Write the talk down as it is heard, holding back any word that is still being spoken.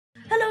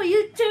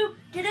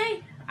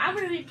I'm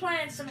gonna be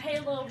playing some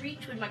Halo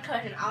Reach with my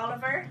cousin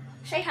Oliver.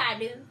 Say hi,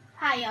 dude.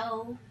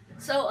 Hi-yo.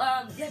 So,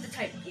 you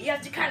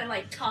have to kind of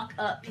like talk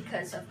up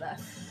because of the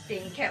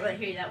thing. You can't really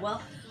hear you that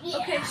well. Yeah.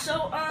 Okay,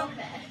 so,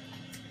 Okay.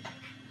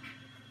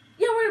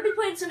 yeah, we're gonna be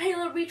playing some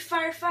Halo Reach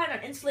Firefight on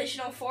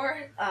Installation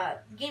 04.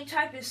 Game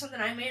type is something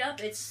I made up.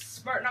 It's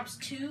Spartan Ops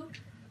 2.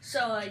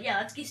 So, yeah,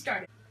 let's get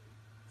started.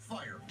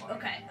 Firefight.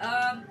 Okay,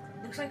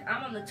 looks like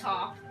I'm on the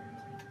top.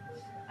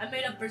 I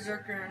made up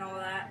Berserker and all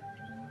that.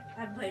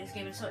 I haven't played this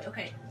game, so,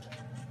 okay.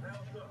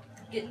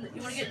 You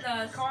wanna get in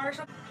the car or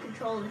something?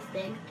 Control this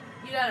thing.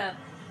 You gotta,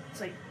 it's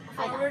like,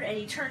 forward, and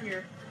you turn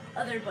your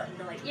other button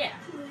to, like, yeah.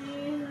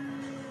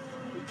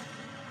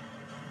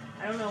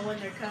 I don't know when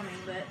they're coming,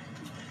 but...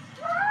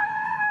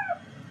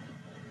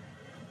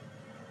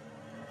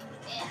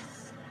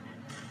 Yes.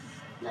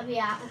 Let me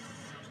out.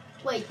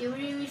 Wait, do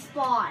we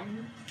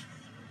respawn?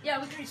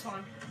 Yeah, we can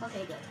respawn.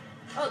 Okay, good.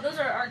 Oh, those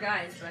are our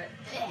guys, but...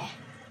 Eh.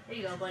 There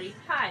you go, buddy.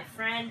 Hi,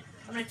 friend.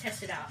 I'm gonna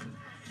test it out.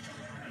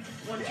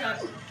 One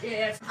shot.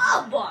 Yes.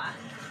 Oh, boy.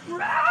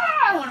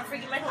 I wanna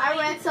freaking make I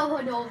ran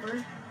someone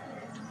over.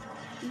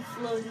 He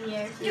flew in the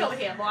air. Get over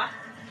here, boy.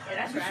 Yeah,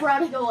 that's Just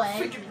right. running away.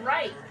 Freaking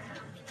right.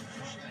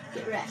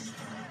 Get wrecked.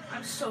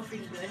 I'm so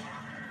freaking good.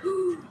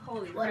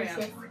 Holy What crap. is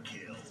this?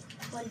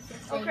 What is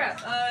this Oh thing?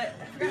 crap. I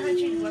forgot how to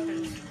change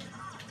weapons.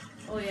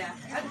 Oh yeah.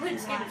 I've played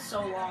this game in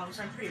so long,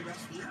 so I'm pretty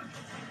rusty.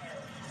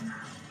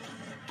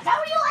 How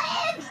are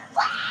you in?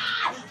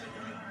 Wow!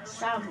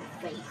 Down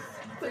your face.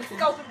 Quick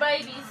scoping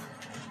babies.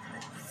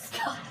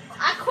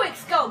 I quick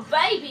scope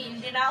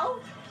babies, you know?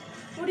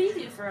 What do you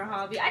do for a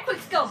hobby? I quick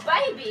scope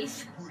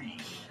babies.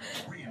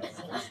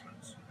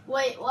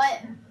 Wait,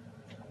 what?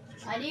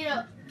 I need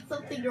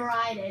something to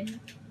ride in.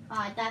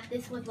 I thought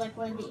this was like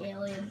one of the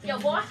alien things. Yo,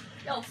 boy.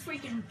 Yo,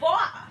 freaking boy.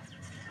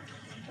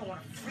 Don't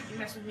want to freaking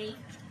mess with me.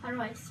 How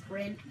do I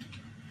sprint?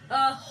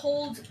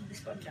 Hold this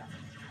button down.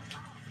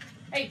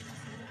 Hey,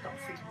 don't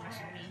freaking mess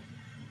with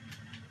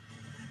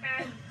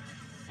me.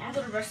 I'm a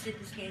little rusty at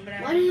this game, but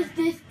I What is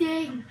this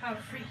thing? how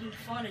freaking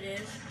fun it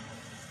is.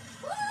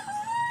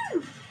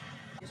 Woo!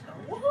 Just go,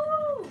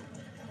 woohoo!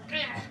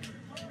 Yeah,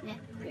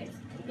 good.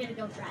 I'm gonna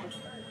go drive.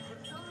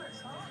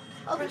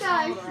 Okay,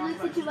 guys,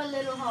 listen to my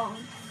little horn.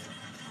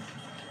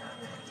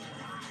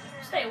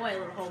 Stay away,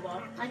 little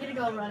hobo. I'm gonna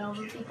go run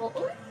over people.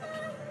 Ooh.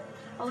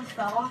 Almost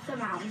fell off the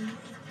mountain.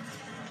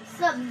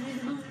 Something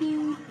little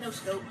dude. No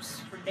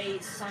scopes for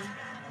days, son.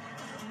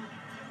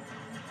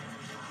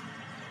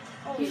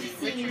 You should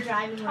see me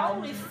driving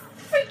around. Holy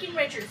freaking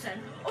Richardson.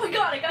 Oh my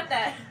god, I got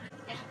that.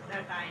 No,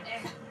 fine.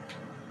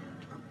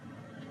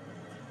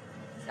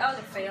 That was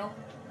a fail.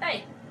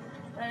 Hey,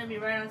 that'd be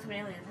right on some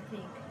aliens, I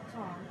think.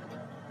 Come on.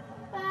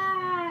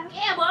 Ah.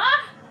 Yeah,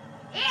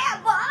 boy!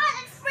 Yeah, boy!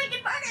 Let's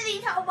freaking murder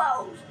these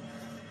hobos!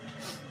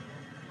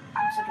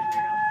 I'm such a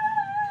weirdo.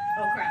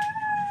 Oh, crap.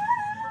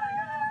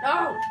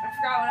 No!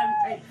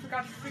 I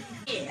forgot to freaking...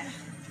 Yeah.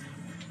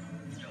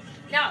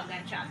 No,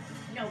 gunshot.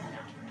 No.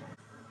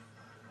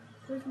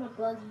 Where's my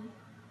buggy?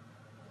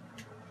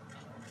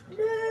 No,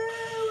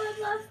 I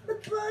lost the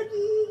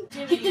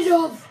buggy. Get the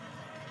dog.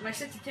 My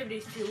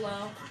sensitivity's too low.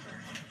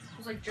 I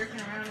was like jerking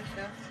around and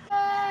stuff.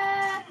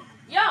 Ah.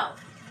 Yo!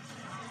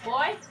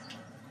 Boy!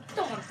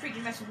 Don't want to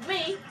freaking mess with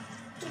me!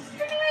 Don't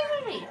freaking mess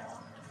with me!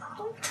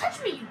 Don't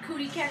touch me, you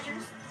cootie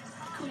catchers!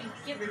 Cootie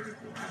givers.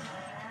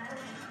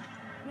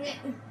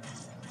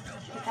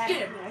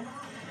 Get it, man.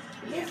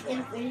 Is this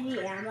infinity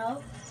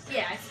ammo?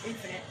 Yeah, it's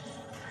infinite.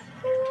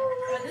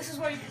 But this is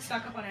where you can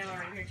stock up on ammo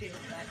right here too.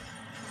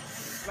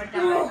 But right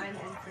now I'm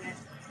infinite.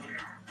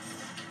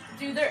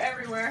 Dude, they're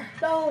everywhere.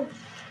 No,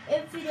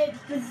 infinite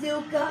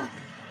bazooka.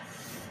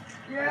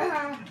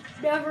 Yeah,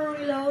 never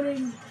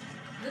reloading.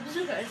 The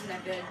bazooka isn't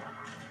that good.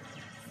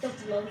 Still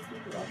blows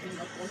people up in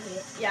like one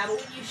hit. Yeah, but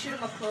when you shoot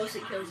them up close,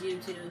 it kills you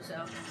too.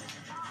 So.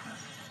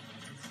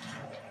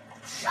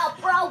 Shut up,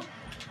 bro.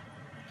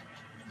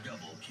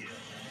 Double kill.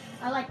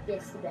 I like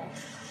this the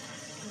best.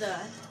 The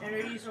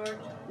energy sword.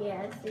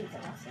 Yeah, this thing's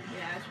awesome.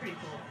 Yeah, it's pretty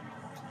cool.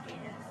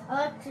 Yeah. I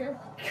like to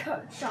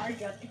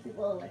charge up to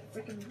people and like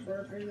freaking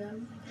burger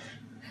them.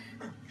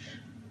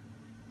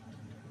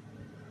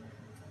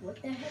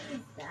 What the heck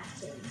is that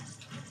thing?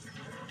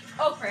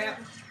 Oh crap!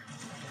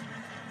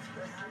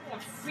 You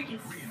want to freaking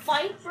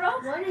fight, bro?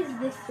 What is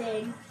this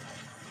thing?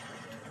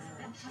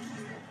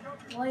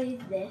 What is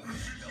this?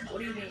 What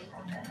do you mean?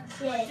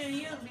 Yes. Do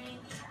you mean?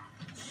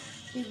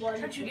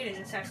 How'd you Get get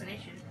an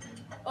assassination?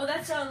 Oh,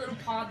 that's a little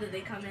pod that they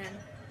come in.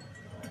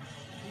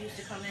 They used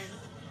to come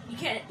in. You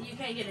can't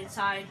get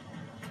inside.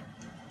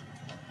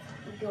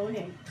 I'm going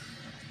in.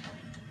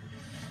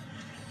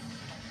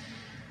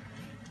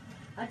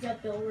 I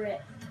jumped over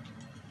it.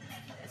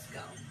 Let's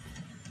go.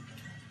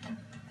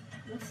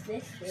 What's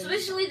this thing? So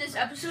basically, this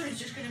episode is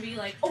just gonna be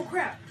like, oh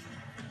crap,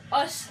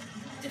 us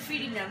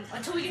defeating them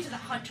until we get to the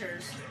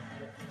hunters.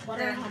 What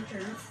are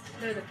hunters?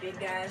 They're the big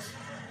guys.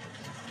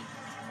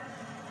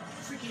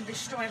 Freaking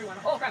destroy everyone.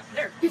 Oh crap,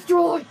 there.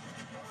 Destroy!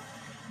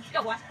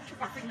 Yo, what? You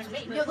want to freaking mess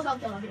with me? Yo, look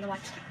out, I'm gonna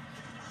watch.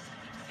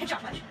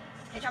 Headshot much.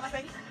 Headshot much,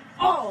 baby.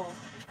 Oh!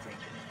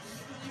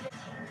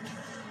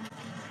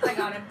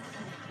 Got him.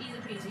 Easy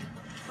peasy.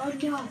 Oh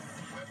no.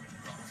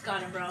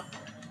 Got him, bro.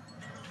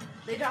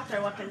 They dropped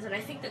their weapons, and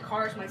I think the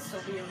cars might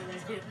still be over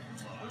there, too.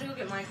 I'm gonna go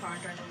get my car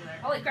and drive over there.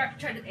 Holy crap,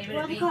 tried to aim it Where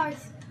at are the me. cars?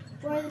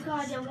 Where are the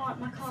cars? I want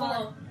my car.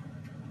 Follow.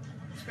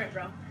 Sprint,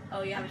 bro.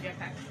 Oh, you have a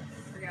jetpack.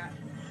 Forgot.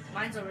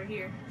 Mine's over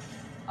here.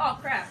 Oh,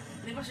 crap.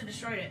 They must have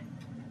destroyed it.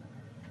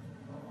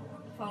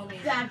 Follow me.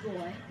 Bad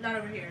boy. Not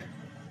over here.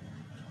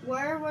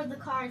 Where were the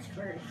cars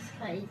first?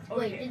 Like,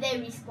 Over wait, here. did they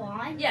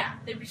respawn? Yeah,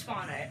 they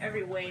respawn at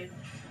every wave.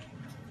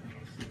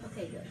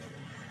 Okay, good.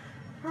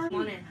 Come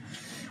on in.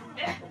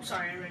 Oh,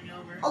 sorry, I ran you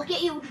over. I'll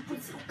get you.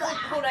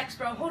 Hold X,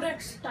 bro. Hold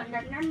X. Dun,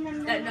 dun, dun,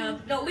 dun, That dun.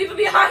 nub. No, leave him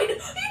behind. He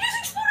just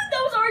exploded.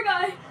 That was our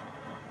guy.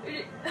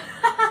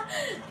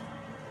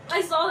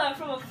 I saw that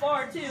from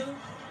afar too.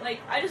 Like,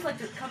 I just like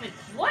to come in.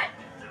 What?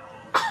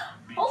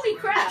 Holy I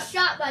crap!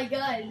 shot my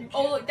gun.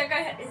 Oh look, that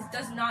guy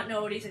does not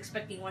know what he's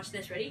expecting. Watch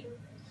this. Ready?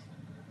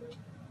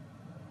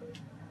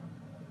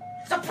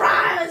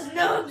 Surprise,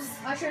 nubs!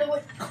 I should have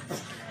went.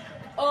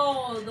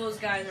 Oh, those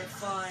guys are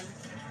fun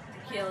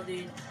to kill,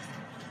 dude.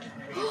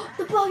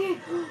 The buggy.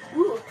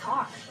 Ooh, a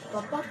car.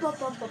 Ba, ba, ba,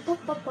 ba, ba, ba,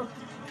 ba, ba.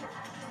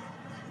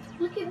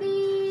 Look at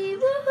me.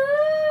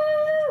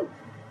 Woohoo!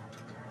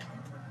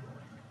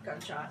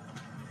 Gunshot.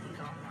 He's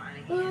online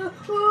again.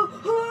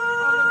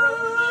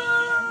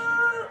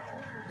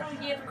 Don't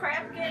give a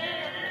crap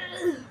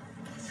again.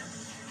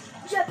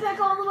 Jetpack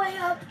all the way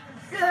up.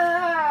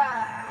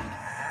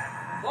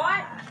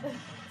 What?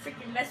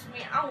 Freaking mess with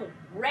me. I will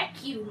wreck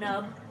you,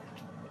 nub.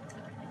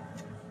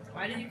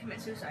 Why did you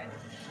commit suicide?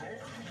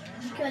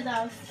 Because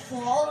I was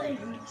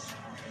falling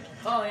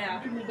Oh, yeah.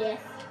 to my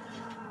death.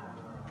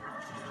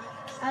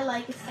 I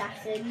like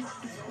Assassin.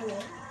 It's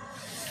cool.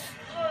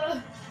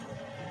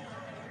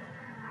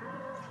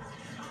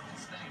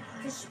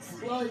 Just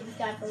explode this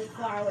guy from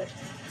far away.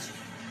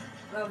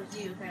 That was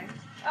you, okay?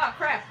 Oh,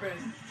 crap, Brood.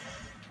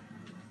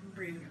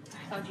 Brood.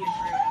 I thought you were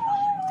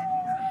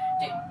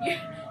Brood.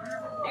 Dude,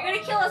 you're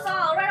gonna kill us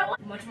all right away.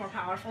 Much more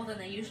powerful than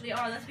they usually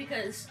are. That's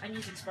because I'm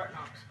using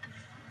Spartanox.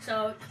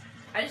 So,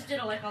 I just did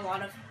a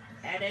lot of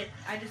edit.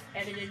 I just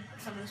edited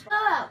some of the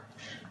Oh!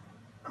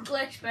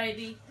 glitch,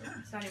 baby.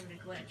 It's not even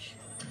a glitch.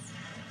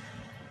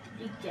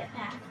 Big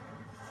jetpack.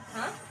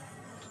 Huh?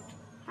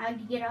 How'd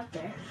you get up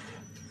there?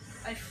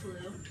 I flew.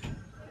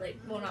 Like,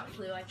 well, not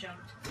flew, I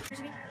jumped.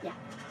 Yeah.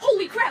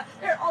 Holy crap!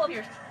 They're all up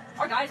here.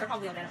 Our guys are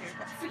probably all dead up here.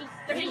 Freaking,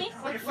 they're hitting me.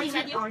 They're freaking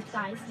at you. Aren't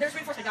guys. There's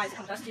reinforcement guys that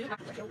come to us too.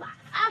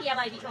 Oh yeah,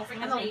 baby. No,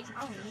 freaking Oh. me.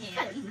 Oh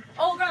yeah.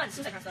 Oh, run!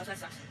 Suicide runs though, so that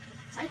sucks.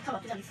 I didn't come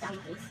up to them down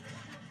my face.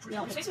 You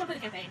know, Just makes me want to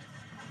play the campaign. Do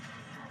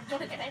you want to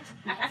play the campaign?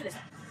 After this.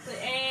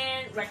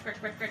 And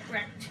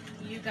wrecked.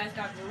 You guys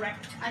got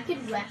wrecked. I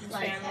could wreck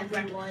like Spam,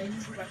 everyone.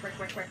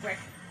 Wreck.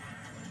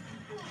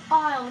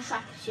 Oh, I almost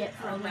shot the shit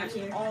I'll from right mess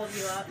here. all of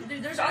you up.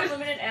 Dude, there's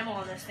unlimited ammo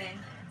on this thing.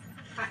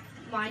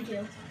 Mine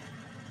too.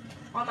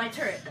 On my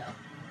turret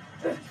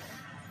though.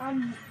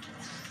 I'm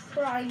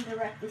trying to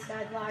wreck this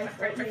guy's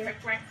life right here.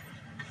 Wreck.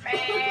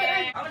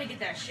 I'm gonna get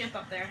that ship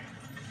up there.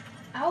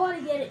 I want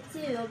to get it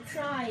too. I'm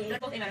trying. They're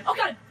both aiming at him. Oh,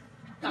 got him!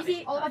 You Got see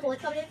me. all my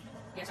bullets coming in?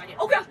 Yes, I did.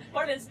 Oh, crap!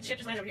 Part of his ship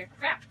just landed over here.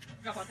 Crap!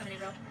 Drop one coming in,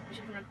 bro. We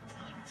should run.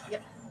 This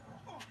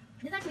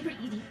is actually pretty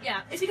easy.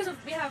 Yeah, it's because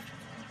we have,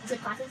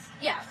 Good classes.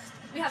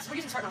 we're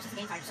using Spartanox as the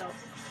game type, so.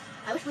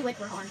 I wish we went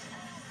for Horn.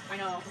 I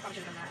know, we probably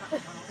should have done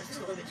that. Not because this is a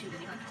little bit too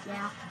busy, huh?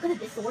 Yeah. Look at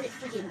this sword. It's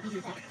freaking easy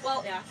to attack.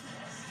 Well, yeah.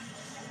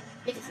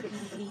 Makes it super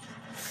easy for me.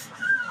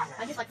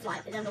 I just like fly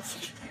it and then go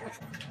sick.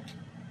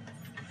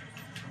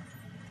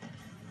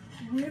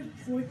 We're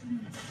freaking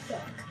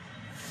stuck.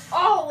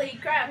 Holy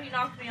crap, he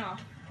knocked me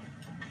off.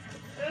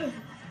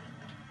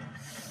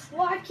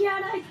 Why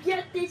can't I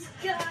get this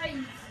guy?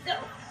 So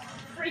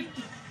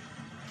freaky.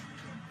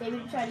 Maybe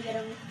to try to get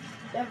him.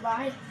 Never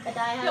mind. I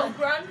die. Yo,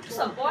 Grun, what's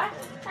up, boy?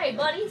 Hey,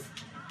 buddies.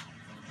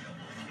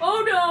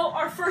 Oh no,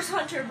 our first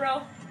hunter,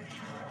 bro.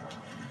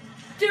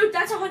 Dude,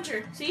 that's a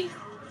hunter. See?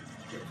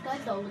 These guys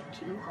don't look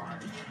too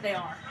hard. They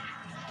are.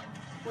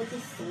 With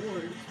this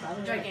sword, it's probably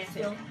like Gigantic.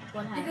 still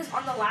one half. Because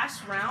on the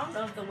last round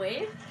of the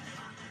wave,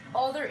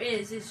 all there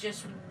is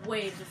just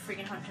waves of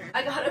freaking hunter.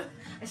 I got him.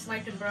 I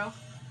sniped him, bro.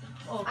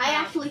 Oh, crap. I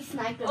actually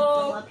sniped him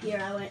Oh. from up here.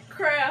 I went,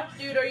 Crap,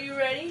 dude, are you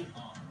ready?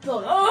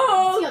 go.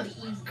 Oh, It's gonna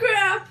be easy.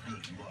 crap.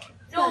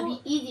 It's gonna No,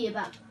 be easy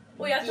about.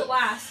 we have to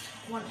last.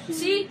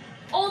 See?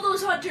 All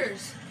those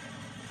hunters.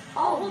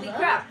 Oh, holy no.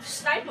 crap.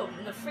 Snipe them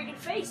in the freaking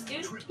face,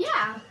 dude.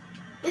 Yeah.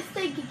 This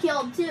thing can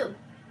kill him too.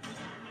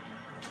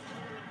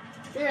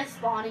 They're just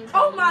spawning.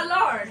 Oh my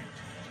lord.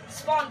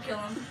 Spawn kill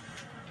him.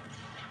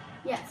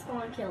 Yeah,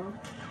 spawn kill him.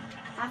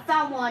 I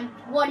found one.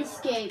 One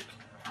escaped.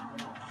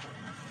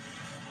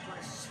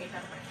 Let's escape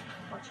out of my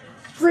clutches.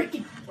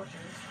 Freaking. Clutches.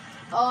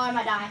 Oh, I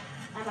might die.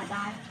 I might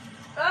die.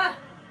 Ah!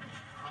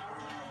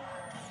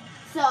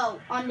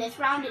 So, on this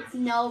round, it's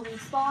no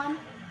respawn.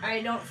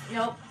 I don't,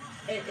 nope.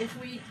 If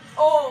we,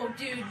 oh,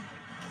 dude.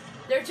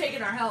 They're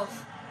taking our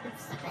health.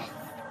 It's the best.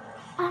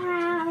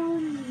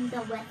 Around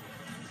the way.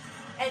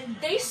 And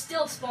they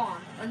still spawn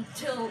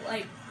until,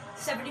 like,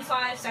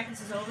 75 seconds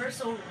is over.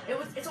 So,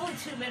 it's only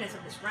 2 minutes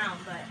of this round,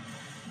 but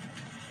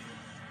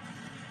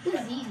This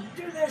is easy.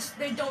 Do this.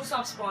 They don't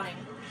stop spawning.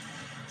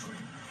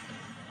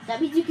 That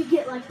means you could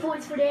get like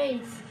points for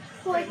days.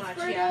 Pretty Points much,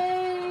 for yeah.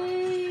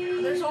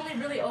 days. There's only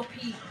really OP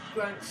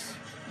grunts.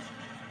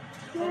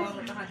 Along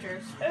with the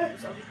hunters.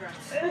 There's OP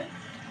grunts.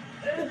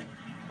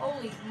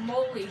 Holy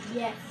moly.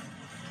 Yes.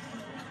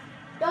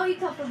 Don't you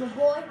come from the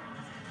boy?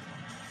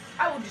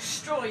 I will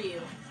destroy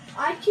you.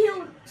 I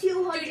killed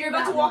 200. Dude, you're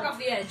about to walk off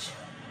the edge.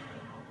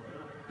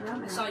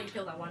 No, I saw you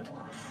kill that one.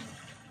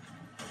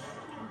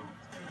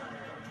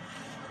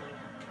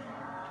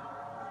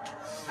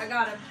 I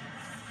got him.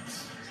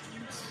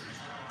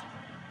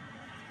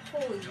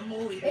 Holy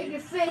moly, In dude.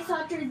 your face,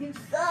 Hunter, you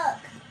suck.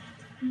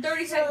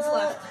 30 seconds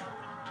left.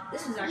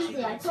 This is actually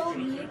Easy, I super told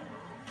easy. you.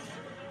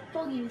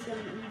 Told you it was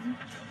gonna be easy.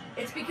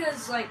 It's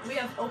because, like, we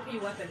have OP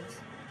weapons.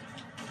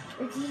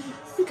 It's easy.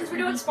 Because we're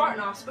doing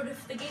Spartanoffs, but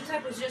if the game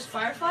type was just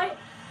Firefight,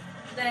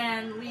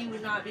 then we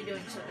would not be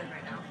doing something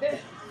right now.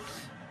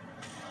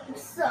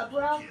 What's up,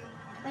 bro?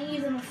 I'm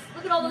using my.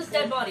 Look at all those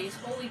dead bodies.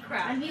 Holy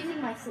crap. I'm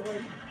using my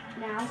sword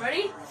now.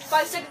 Ready?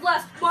 5 seconds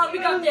left. Come on, we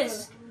got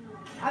this.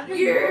 I'm just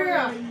Yeah.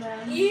 murdering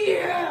them.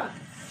 Yeah!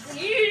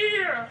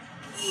 Yeah!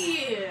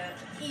 Yeah!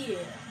 Yeah!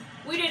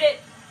 We did it!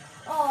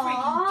 Aw,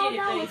 Freaking did it,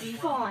 that baby.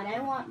 was fun. I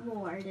want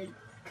more to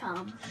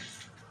come.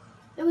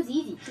 It was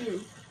easy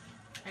too.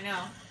 I know.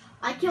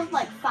 I killed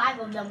like 5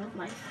 of them with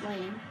my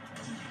flame.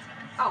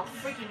 I'll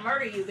freaking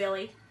murder you,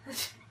 Billy.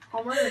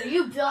 I'll murder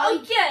you, Billy.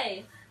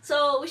 Okay,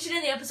 so we should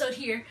end the episode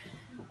here.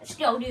 Let's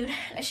go, dude.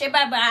 Let's say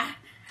bye-bye.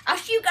 I'll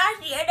see you guys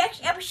in the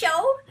next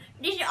episode.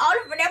 This is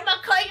Oliver. That's my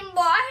cousin,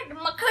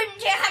 boy. My cousin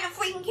said how to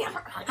freaking get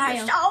her.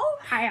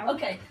 Hi.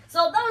 Okay,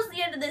 so that was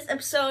the end of this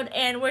episode,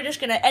 and we're just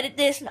gonna edit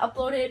this and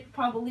upload it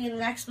probably in the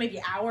next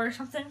maybe hour or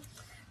something.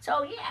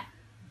 So yeah,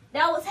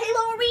 that was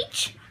Halo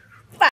Reach.